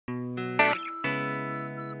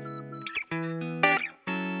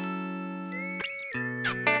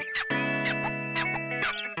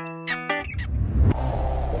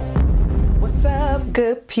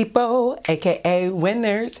good people, aka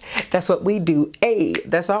winners. That's what we do. Hey,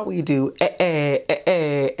 that's all we do.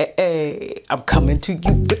 I'm coming to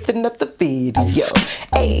you with another video.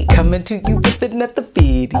 Hey, coming to you with another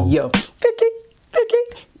video. Ckey.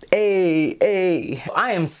 Hey,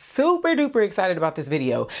 I am super duper excited about this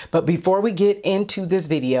video. But before we get into this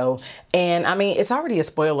video, and I mean, it's already a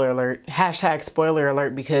spoiler alert, hashtag spoiler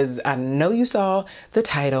alert, because I know you saw the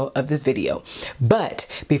title of this video. But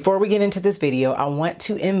before we get into this video, I want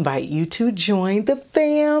to invite you to join the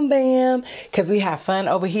Fam Bam, because we have fun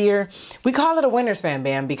over here. We call it a winners Fam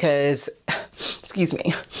Bam because, excuse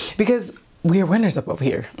me, because we're winners up over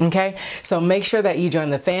here, okay? So make sure that you join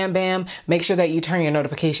the Fam Bam. Make sure that you turn your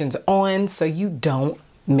notifications on so you don't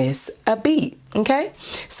miss a beat, okay?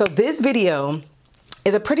 So this video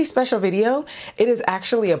is a pretty special video. It is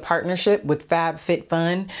actually a partnership with Fab Fit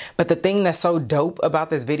Fun, but the thing that's so dope about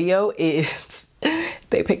this video is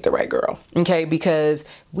they picked the right girl, okay? Because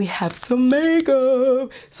we have some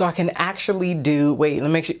makeup, so I can actually do, wait, let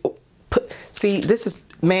me make sure, see, this is,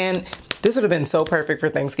 man, this would have been so perfect for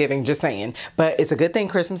Thanksgiving, just saying. But it's a good thing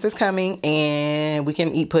Christmas is coming and we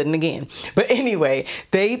can eat pudding again. But anyway,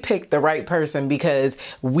 they picked the right person because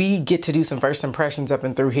we get to do some first impressions up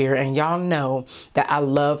and through here. And y'all know that I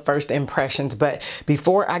love first impressions. But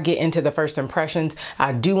before I get into the first impressions,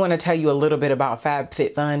 I do want to tell you a little bit about Fab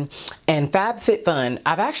Fit Fun. And Fab Fit Fun,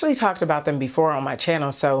 I've actually talked about them before on my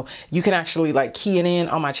channel. So you can actually like key it in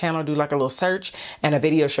on my channel, do like a little search and a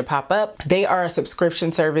video should pop up. They are a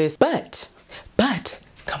subscription service, but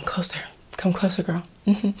come closer, girl.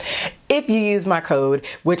 If you use my code,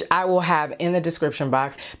 which I will have in the description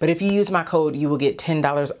box, but if you use my code, you will get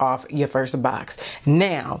 $10 off your first box.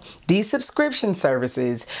 Now, these subscription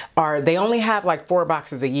services they only have like 4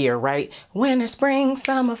 boxes a year, right? Winter, spring,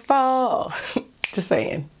 summer, fall. Just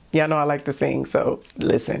saying. Y'all know I like to sing, so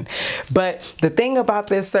listen. But the thing about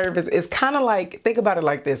this service is kind of like, think about it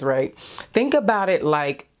like this, right? Think about it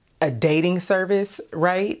like a dating service,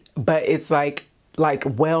 right? But it's like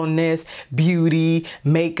wellness, beauty,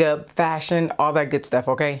 makeup, fashion, all that good stuff,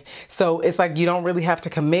 okay? So it's like you don't really have to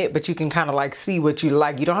commit, but you can kind of like see what you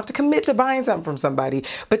like. You don't have to commit to buying something from somebody,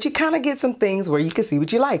 but you kind of get some things where you can see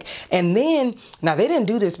what you like. And then, now they didn't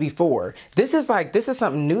do this before. This is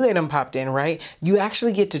something new they done popped in, right? You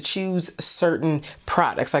actually get to choose certain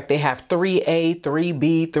products. Like they have 3A,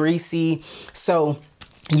 3B, 3C. So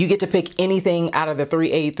you get to pick anything out of the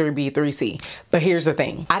 3A, 3B, 3C. But here's the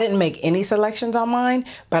thing. I didn't make any selections on mine,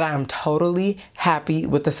 but I'm totally happy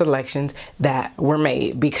with the selections that were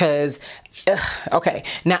made because, okay,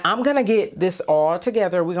 now I'm gonna get this all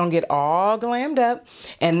together. We're gonna get all glammed up.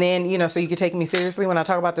 And then, you know, so you can take me seriously when I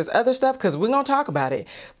talk about this other stuff because we're gonna talk about it.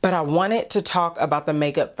 But I wanted to talk about the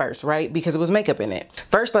makeup first, right? Because it was makeup in it.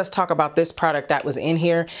 First, let's talk about this product that was in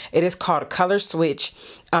here. It is called Color Switch.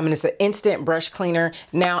 And it's an instant brush cleaner.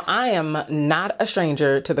 Now, I am not a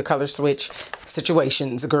stranger to the Color Switch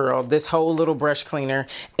situations, girl. This whole little brush cleaner.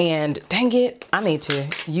 And dang it, I need to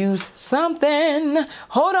use something.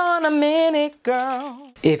 Hold on a minute,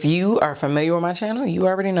 girl. If you are familiar with my channel, you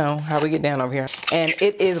already know how we get down over here. And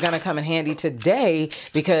it is gonna come in handy today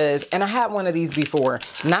because, and I had one of these before,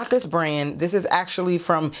 not this brand. This is actually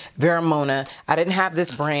from Veramona. I didn't have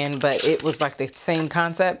this brand, but it was like the same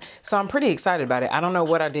concept. So I'm pretty excited about it. I don't know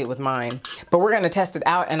what I did with mine, but we're gonna test it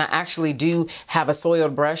out. And I actually do have a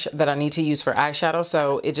soiled brush that I need to use for eyeshadow.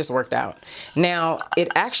 So it just worked out. Now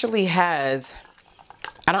it actually has,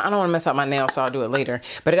 I don't want to mess up my nails, so I'll do it later.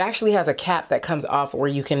 But it actually has a cap that comes off where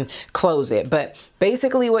you can close it. But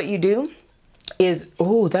basically what you do is,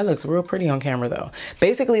 ooh, that looks real pretty on camera though.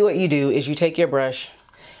 Basically what you do is you take your brush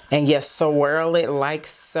and you swirl it like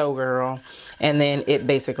so, girl. And then it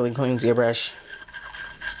basically cleans your brush.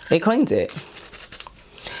 It cleans it.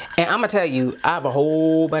 And I'm gonna tell you, I have a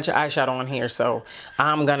whole bunch of eyeshadow on here, so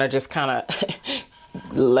I'm gonna just kind of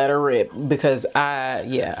let her rip because I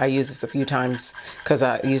used this a few times because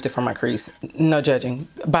I used it for my crease. No judging.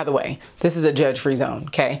 By the way, this is a judge-free zone,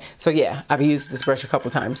 okay? So yeah, I've used this brush a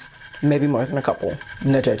couple times, maybe more than a couple.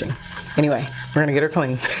 No judging. Anyway, we're gonna get her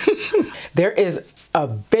clean. There is a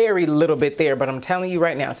very little bit there, but I'm telling you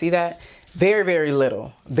right now, see that? Very, very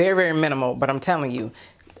little, very, very minimal, but I'm telling you,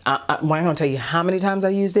 I'm not gonna tell you how many times I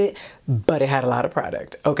used it, but it had a lot of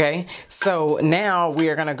product, okay? So now we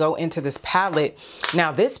are gonna go into this palette.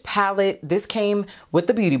 Now this palette, this came with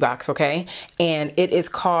the beauty box, okay? And it is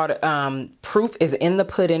called Proof is in the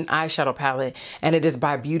Pudding eyeshadow palette, and it is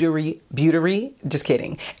by just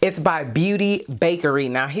kidding. It's by Beauty Bakery.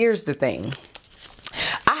 Now here's the thing.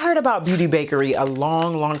 I heard about Beauty Bakery a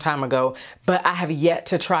long time ago, but I have yet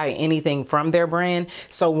to try anything from their brand.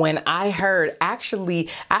 So when I heard, actually,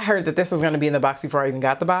 I heard that this was going to be in the box before I even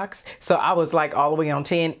got the box. So I was like all the way on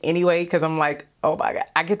 10 anyway, because I'm like, oh my God,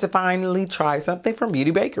 I get to finally try something from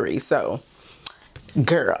Beauty Bakery. So,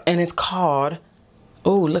 girl, and it's called,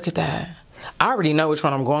 oh, look at that. I already know which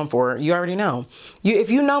one I'm going for. You already know.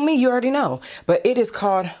 If you know me, you already know. But it is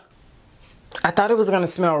called, I thought it was going to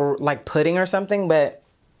smell like pudding or something, but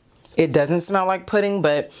it doesn't smell like pudding.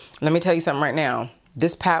 But let me tell you something right now.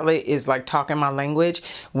 This palette is like talking my language.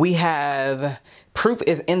 We have, Proof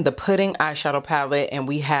is in the pudding eyeshadow palette, and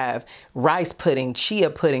we have rice pudding, chia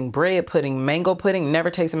pudding, bread pudding, mango pudding, never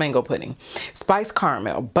tasted mango pudding, spice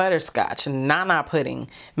caramel, butterscotch, nana pudding,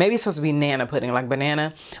 maybe it's supposed to be nana pudding, like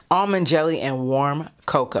banana, almond jelly, and warm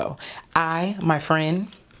cocoa. My friend,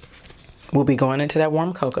 we'll be going into that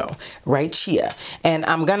warm cocoa, right, chia. And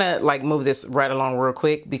I'm gonna like move this right along real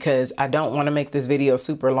quick because I don't wanna make this video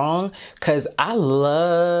super long because I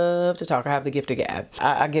love to talk. I have the gift of gab.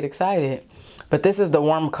 I get excited. But this is the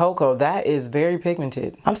warm cocoa. That is very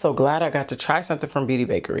pigmented. I'm so glad I got to try something from Beauty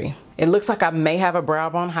Bakery. It looks like I may have a brow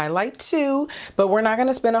bone highlight too, but we're not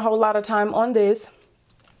gonna spend a whole lot of time on this.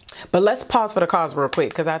 But let's pause for the cause real quick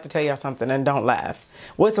because I have to tell y'all something, and don't laugh.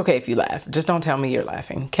 Well, it's okay if you laugh. Just don't tell me you're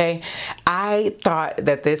laughing, okay? I thought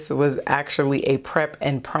that this was actually a prep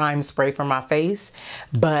and prime spray for my face,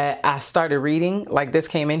 but I started reading, like this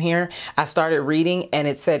came in here. I started reading and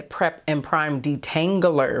it said prep and prime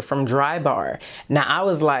detangler from Dry Bar. Now I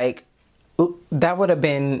was like, that would have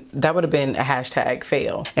been a hashtag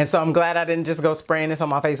fail. And so I'm glad I didn't just go spraying this on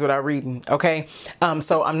my face without reading, okay?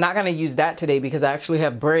 So I'm not gonna use that today because I actually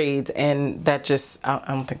have braids, and that just, I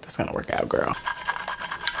don't think that's gonna work out, girl.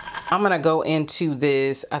 I'm gonna go into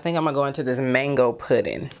this, I think I'm gonna go into this mango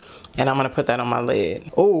pudding, and I'm gonna put that on my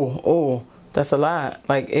lid. Oh, that's a lot.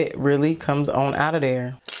 Like, it really comes on out of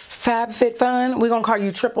there. Fab Fit Fun, we're gonna call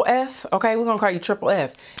you Triple F, okay? We're gonna call you Triple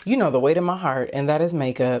F. You know the weight of my heart, and that is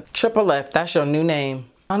makeup. Triple F, that's your new name.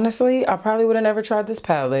 Honestly, I probably would have never tried this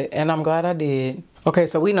palette, and I'm glad I did. Okay,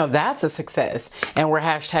 so we know that's a success, and we're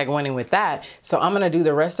hashtag winning with that. So I'm gonna do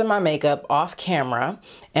the rest of my makeup off camera,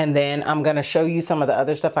 and then I'm gonna show you some of the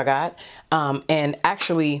other stuff I got. And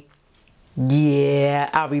actually, yeah,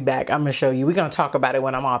 I'll be back. I'm gonna show you. We're gonna talk about it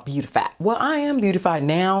when I'm all beautified. Well, I am beautified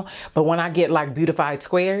now, but when I get like beautified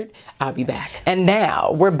squared, I'll be back. And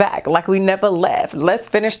now we're back like we never left. Let's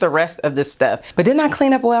finish the rest of this stuff. But didn't I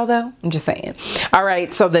clean up well though? I'm just saying. All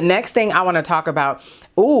right, so the next thing I wanna talk about,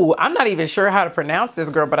 ooh, I'm not even sure how to pronounce this,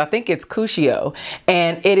 girl, but I think it's Cuscio.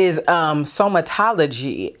 And it is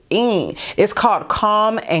somatology. It's called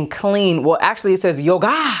Calm and Clean. Well, actually it says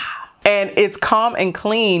yoga. And it's Calm and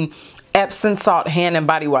Clean Epsom salt hand and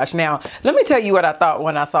body wash. Now, let me tell you what I thought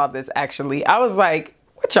when I saw this actually. I was like,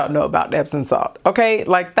 what y'all know about Epsom salt? Okay,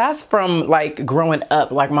 like that's from like growing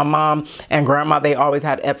up. Like my mom and grandma, they always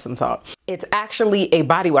had Epsom salt. It's actually a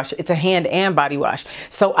body wash. It's a hand and body wash.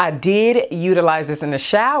 So I did utilize this in the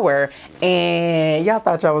shower, and y'all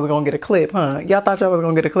thought y'all was gonna get a clip, huh? Y'all thought y'all was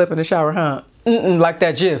gonna get a clip in the shower, huh? Like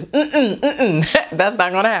that gif. That's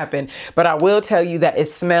not gonna happen. But I will tell you that it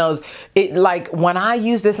smells, like when I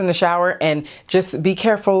use this in the shower, and just be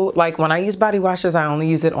careful, like when I use body washes, I only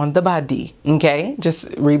use it on the body, okay? Just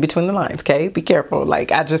read between the lines, okay? Be careful.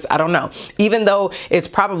 Like I don't know. Even though it's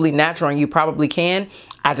probably natural and you probably can,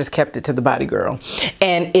 I just kept it to the body, girl.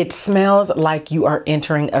 And it smells like you are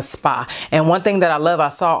entering a spa. And one thing that I love, I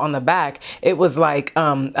saw on the back, it was like,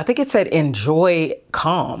 I think it said enjoy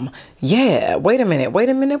calm. Yeah, wait a minute.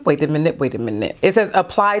 It says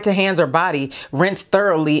apply to hands or body, rinse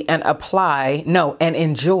thoroughly, and and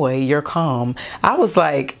enjoy your calm. I was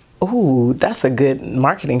like, ooh, that's a good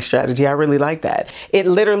marketing strategy. I really like that. It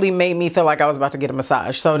literally made me feel like I was about to get a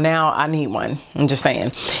massage. So now I need one. I'm just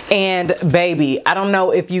saying. And baby, I don't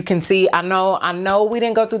know if you can see, I know we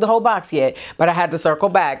didn't go through the whole box yet, but I had to circle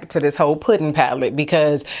back to this whole pudding palette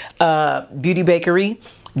because Beauty Bakery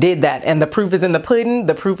did that, and the proof is in the pudding,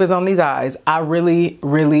 the proof is on these eyes. I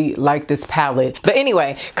really like this palette. But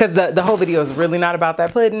anyway, because the whole video is really not about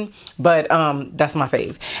that pudding, but that's my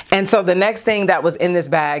fave. And so the next thing that was in this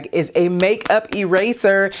bag is a makeup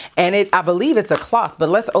eraser, and I believe it's a cloth, but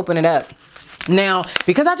let's open it up. Now,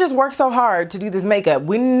 because I just worked so hard to do this makeup,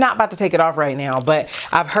 we're not about to take it off right now, but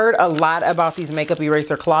I've heard a lot about these makeup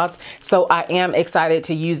eraser cloths, so I am excited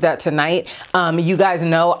to use that tonight. You guys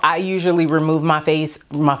know I usually remove my face,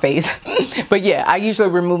 but yeah, I usually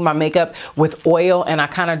remove my makeup with oil, and I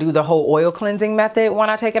kind of do the whole oil cleansing method when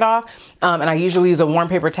I take it off, and I usually use a warm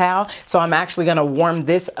paper towel, so I'm actually going to warm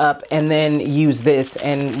this up and then use this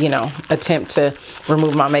and, you know, attempt to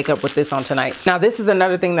remove my makeup with this on tonight. Now, this is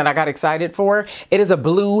another thing that I got excited for. It is a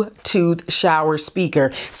Bluetooth shower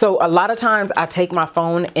speaker. So a lot of times I take my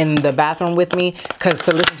phone in the bathroom with me because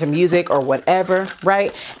to listen to music or whatever,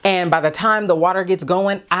 right? And by the time the water gets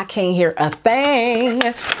going, I can't hear a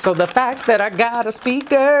thing. So the fact that I got a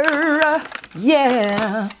speaker,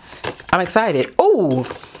 yeah, I'm excited. Oh,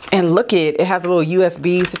 and look it has a little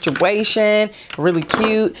USB situation, really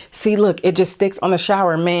cute. See, look, it just sticks on the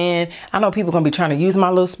shower, man. I know people gonna be trying to use my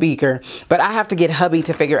little speaker, but I have to get hubby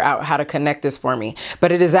to figure out how to connect this for me.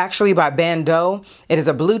 But it is actually by Bando. It is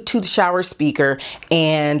a Bluetooth shower speaker,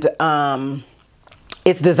 and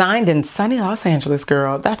it's designed in sunny Los Angeles,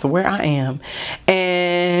 girl. That's where I am.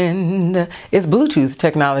 And it's Bluetooth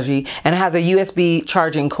technology, and it has a USB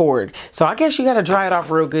charging cord. So I guess you gotta dry it off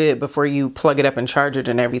real good before you plug it up and charge it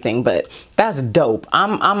and everything, but that's dope.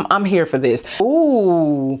 I'm here for this.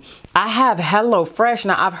 Ooh, I have HelloFresh.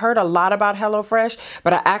 Now, I've heard a lot about HelloFresh,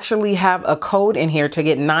 but I actually have a code in here to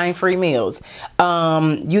get 9 free meals.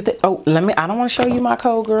 Oh, I don't wanna show you my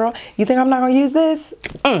code, girl. You think I'm not gonna use this?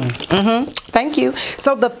 Thank you.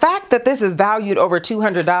 So the fact that this is valued over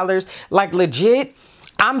 $200, like legit,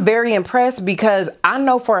 I'm very impressed because I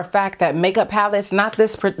know for a fact that makeup palettes, not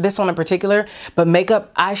this one in particular, but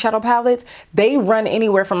makeup eyeshadow palettes, they run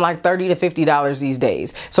anywhere from like $30 to $50 these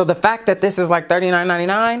days. So the fact that this is like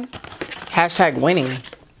 $39.99, hashtag winning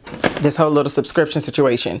this whole little subscription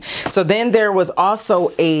situation. So then there was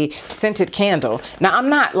also a scented candle. Now, I'm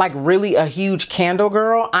not like really a huge candle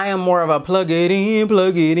girl. I am more of a plug it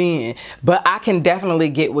in, but I can definitely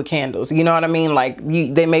get with candles. You know what I mean? Like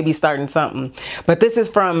they may be starting something, but this is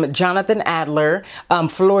from Jonathan Adler,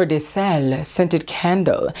 Fleur de Sel scented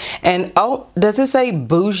candle. And oh, does it say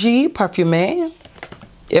bougie parfumé?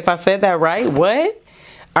 If I said that right, what?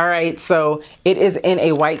 All right, so it is in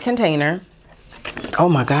a white container. Oh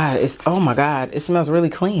my God, it smells really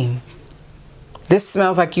clean. This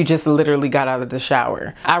smells like you just literally got out of the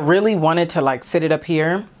shower. I really wanted to like sit it up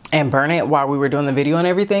here and burn it while we were doing the video and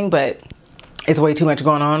everything, but it's way too much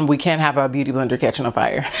going on. We can't have a beauty blender catching on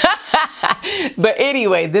fire. But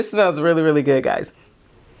anyway, this smells really, really good, guys.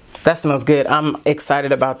 That smells good. I'm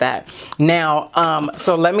excited about that. Now,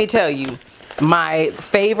 so let me tell you, my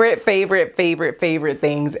favorite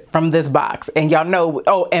things from this box. And y'all know,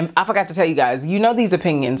 oh, and I forgot to tell you guys, you know these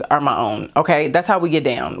opinions are my own, okay? That's how we get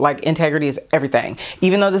down. Like, integrity is everything.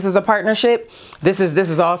 Even though this is a partnership, this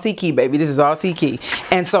is all Ckey, baby. This is all Ckey.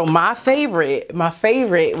 And so my favorite,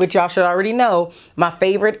 which y'all should already know, my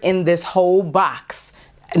favorite in this whole box,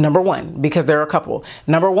 number one, because there are a couple.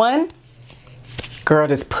 Number one, girl,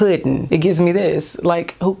 this pudding, it gives me this.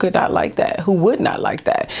 Like, who could not like that? Who would not like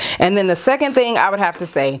that? And then the second thing I would have to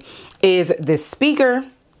say is this speaker.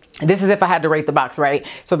 This is if I had to rate the box, right?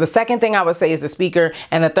 So the second thing I would say is the speaker,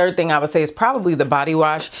 and the third thing I would say is probably the body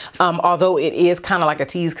wash. Although it is kind of like a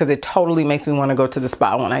tease because it totally makes me want to go to the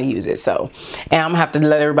spa when I use it. So, and I'm gonna have to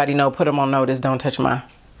let everybody know, put them on notice, don't touch my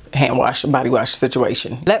hand wash, body wash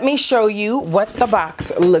situation. Let me show you what the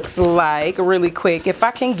box looks like really quick. If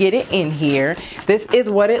I can get it in here, this is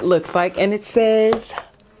what it looks like, and it says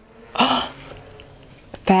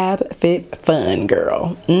Fab Fit Fun,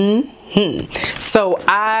 girl. So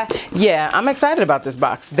I'm excited about this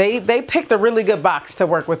box. They picked a really good box to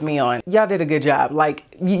work with me on. Y'all did a good job. Like,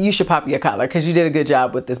 you should pop your collar because you did a good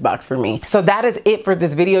job with this box for me. So that is it for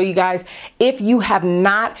this video, you guys. If you have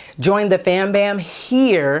not joined the Fam Bam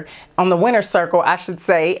here on the winner's circle, I should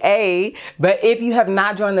say, but if you have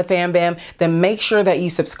not joined the Fam Bam, then make sure that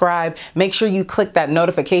you subscribe. Make sure you click that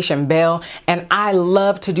notification bell. And I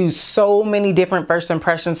love to do so many different first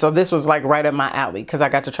impressions. So this was like right up my alley because I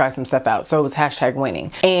got to try some stuff out. So it was hashtag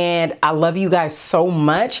winning. And I love you guys so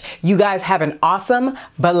much. You guys have an awesome,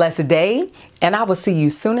 blessed day. And I will see you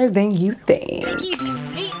sooner than you think.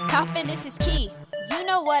 Confidence is key. You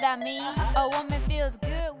know what I mean. A woman feels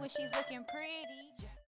good when she's looking pretty.